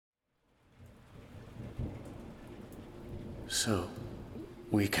So,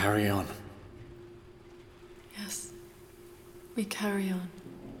 we carry on. Yes, we carry on.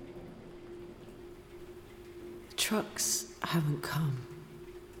 The trucks haven't come.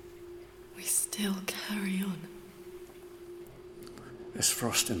 We still carry on. There's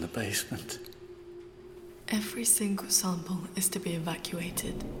frost in the basement. Every single sample is to be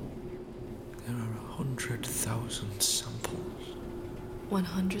evacuated. There are 100,000 samples.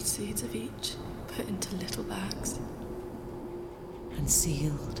 100 seeds of each put into little bags. And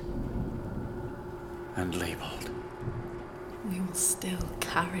sealed. And labelled. We will still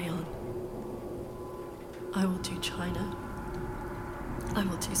carry on. I will do China. I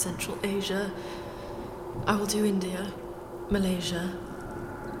will do Central Asia. I will do India, Malaysia.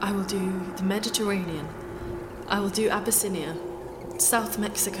 I will do the Mediterranean. I will do Abyssinia, South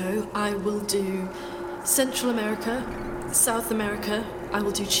Mexico. I will do Central America, South America. I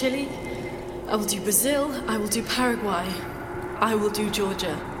will do Chile. I will do Brazil. I will do Paraguay. I will do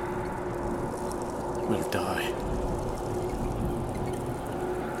Georgia. We'll die.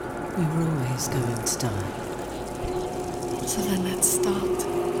 We were always going to die. So then let's start.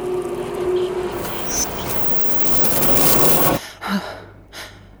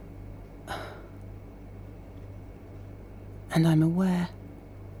 And I'm aware,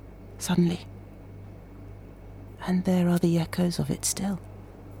 suddenly. And there are the echoes of it still.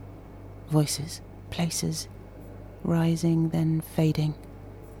 Voices, places, rising, then fading.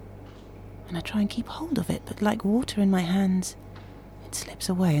 And I try and keep hold of it, but like water in my hands, it slips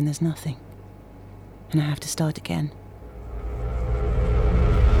away and there's nothing. And I have to start again.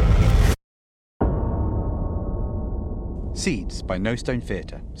 Seeds by No Stone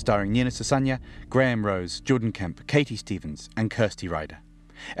Theatre, starring Nina Sasanya, Graham Rose, Jordan Kemp, Katie Stevens and Kirsty Ryder.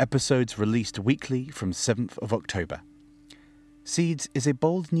 Episodes released weekly from 7th of October. Seeds is a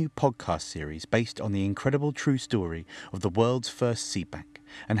bold new podcast series based on the incredible true story of the world's first seed bank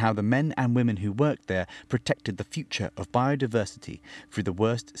and how the men and women who worked there protected the future of biodiversity through the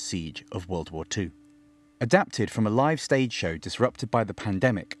worst siege of World War II. Adapted from a live stage show disrupted by the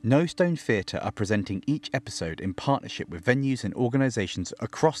pandemic, No Stone Theatre are presenting each episode in partnership with venues and organisations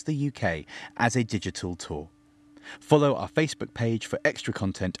across the UK as a digital tour. Follow our Facebook page for extra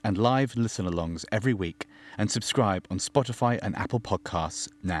content and live listen-alongs every week, and subscribe on Spotify and Apple Podcasts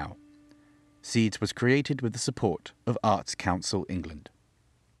now. Seeds was created with the support of Arts Council England.